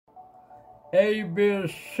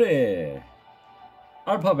ABC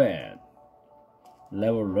Alphabet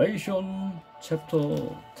Revelation chapter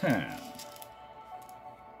 10.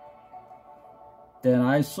 Then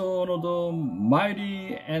I saw another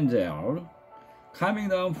mighty angel coming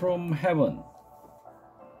down from heaven.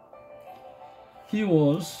 He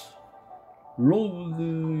was robed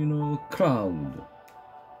in a cloud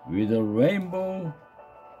with a rainbow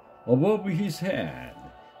above his head.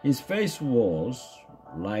 His face was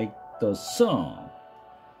like the sun,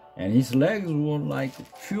 and his legs were like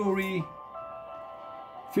fiery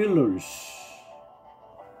pillars.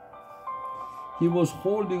 He was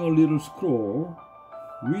holding a little scroll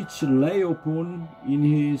which lay open in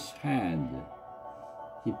his hand.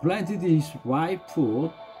 He planted his right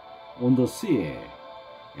foot on the sea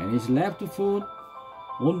and his left foot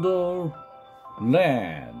on the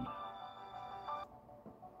land.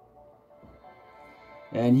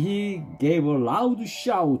 And he gave a loud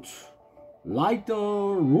shout like the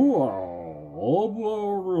roar of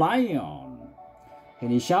a lion.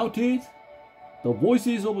 And he shouted, the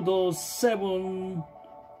voices of the seven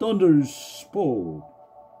thunders spoke.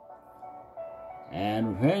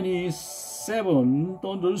 And when his seven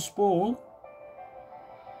thunders spoke,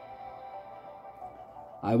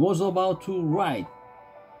 I was about to write,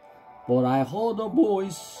 but I heard a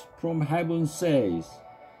voice from heaven says,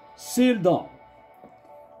 sealed up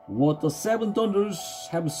what the seven thunders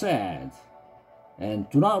have said, and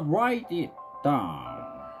do not write it down.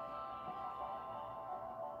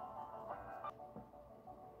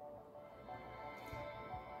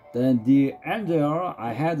 Then the angel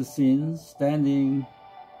I had seen standing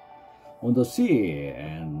on the sea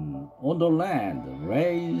and on the land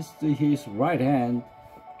raised his right hand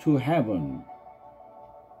to heaven,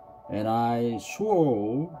 and I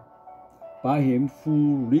swore by him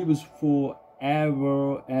who lives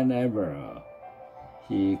forever and ever.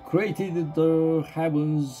 He created the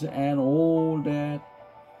heavens and all that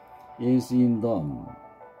is in them,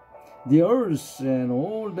 the earth and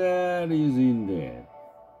all that is in it,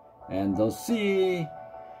 and the sea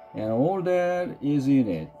and all that is in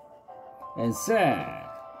it, and said,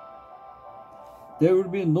 there will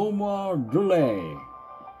be no more delay.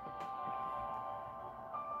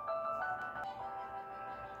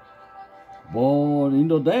 But in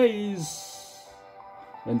the days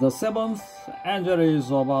when the seventh angel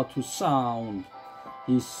is about to sound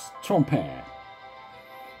his trumpet,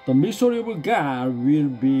 the mystery of God will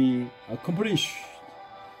be accomplished,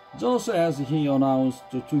 just as he announced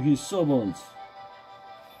to his servants,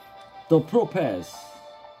 the prophets.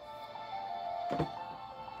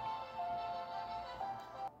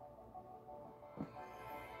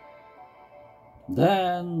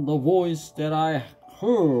 Then the voice that I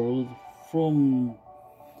heard from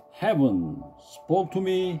heaven spoke to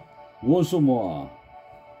me once more.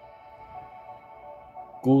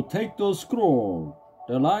 Go take the scroll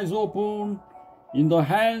that lies open in the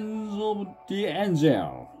hands of the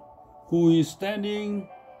angel who is standing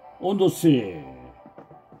on the sea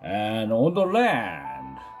and on the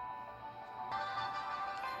land.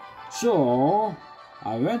 So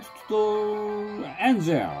I went to the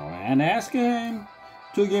angel and asked him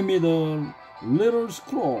to give me the little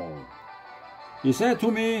scroll. He said to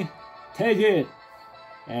me, take it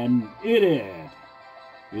and eat it.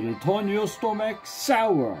 It will turn your stomach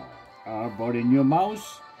sour, but in your mouth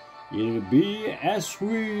it will be as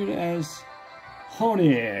sweet as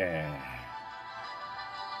honey.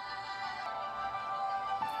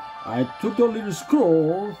 I took the little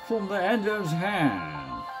scroll from the angel's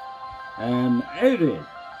hand and ate it.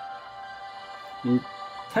 It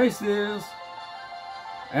tasted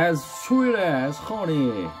as sweet as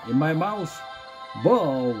honey in my mouth,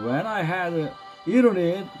 but when I had eaten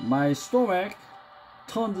it, my stomach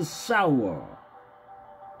turned sour.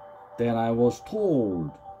 Then I was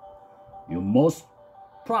told, you must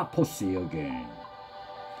prophesy again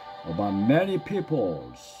about many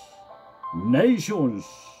peoples, nations,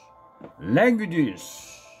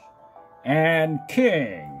 languages, and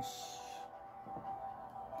kings.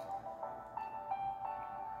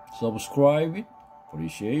 Subscribe it,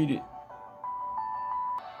 appreciate it.